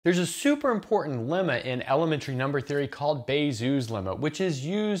There's a super important lemma in elementary number theory called Bézout's lemma, which is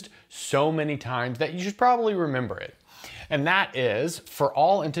used so many times that you should probably remember it. And that is, for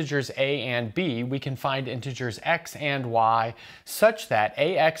all integers a and b, we can find integers x and y such that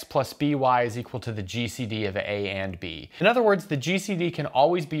ax plus by is equal to the GCD of a and b. In other words, the GCD can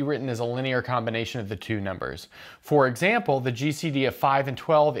always be written as a linear combination of the two numbers. For example, the GCD of 5 and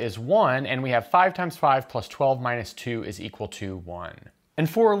 12 is 1, and we have 5 times 5 plus 12 minus 2 is equal to 1. And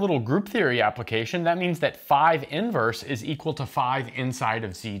for a little group theory application, that means that 5 inverse is equal to 5 inside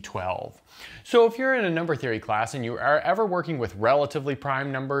of Z12. So if you're in a number theory class and you are ever working with relatively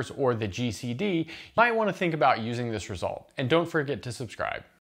prime numbers or the GCD, you might want to think about using this result. And don't forget to subscribe.